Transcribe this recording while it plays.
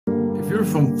you're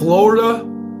from Florida,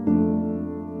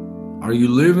 or you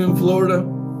live in Florida,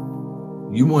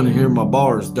 you want to hear my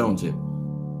bars, don't you?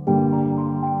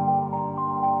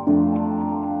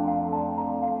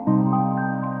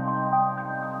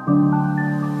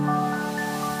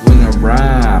 When I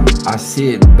rhyme, I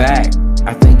sit back.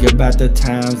 I think about the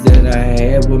times that I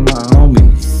had with my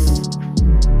homies.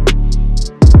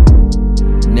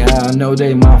 Now I know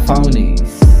they my phonies.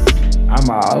 I'm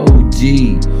a OG.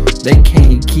 They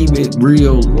can't keep it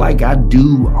real like I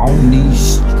do on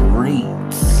these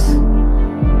streets.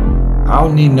 I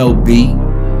don't need no beat.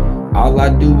 All I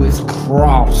do is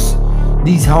cross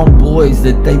these homeboys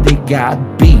that think they got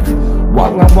beef.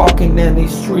 While I'm walking down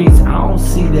these streets, I don't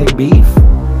see they beef.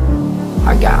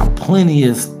 I got plenty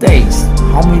of steaks.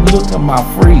 Homie, look at my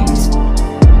freeze.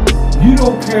 You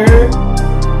don't care.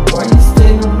 Why you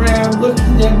standing around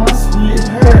looking at my split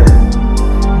hair?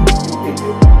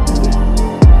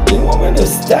 You want me to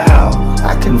style?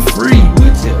 I can free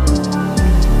with you.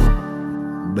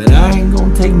 But I ain't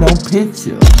gonna take no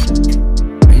picture.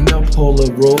 Ain't no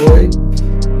Polaroid.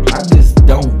 I just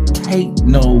don't take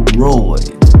no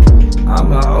roid.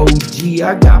 I'm an OG,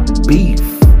 I got beef.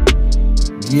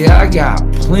 Yeah, I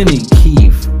got plenty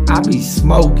keef. I be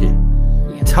smoking,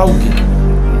 toking.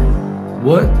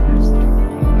 What?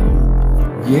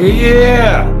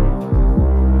 Yeah.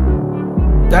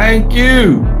 Thank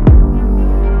you.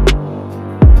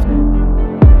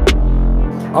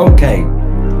 Okay,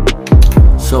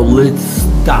 so let's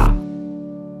stop.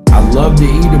 I love to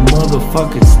eat a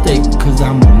motherfucking steak because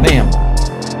I'm a mammal.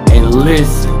 And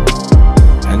listen,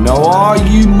 I know all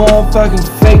you motherfucking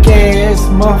fake ass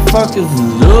motherfuckers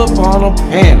is up on a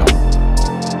panel.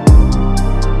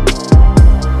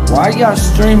 Why y'all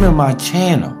streaming my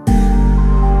channel?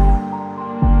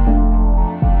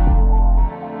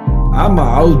 I'm a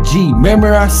OG.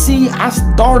 Remember, I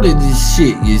started this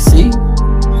shit, you see?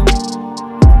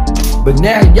 But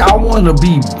now y'all wanna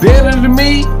be better than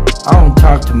me? I don't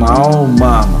talk to my own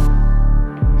mama.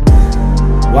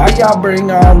 Why y'all bring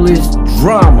all this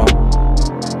drama?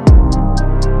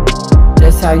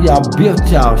 That's how y'all built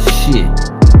y'all shit.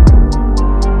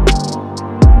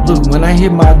 Look, when I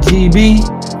hit my GB,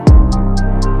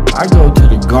 I go to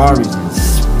the garbage and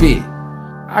spit.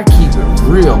 I keep it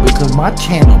real because my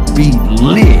channel be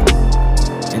lit.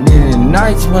 And then at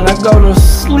nights when I go to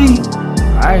sleep,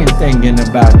 I ain't thinking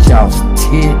about y'all's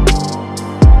tit.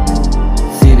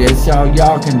 See, that's all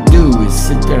y'all can do is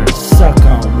sit there and suck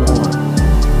on one,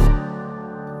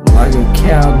 like a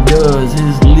cow does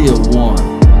his little one.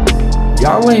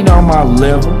 Y'all ain't on my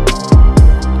level.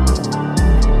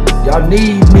 Y'all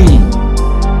need me.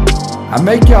 I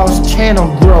make y'all's channel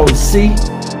grow, see?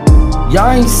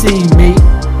 Y'all ain't seen me.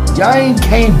 Y'all ain't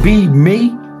can't beat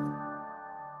me.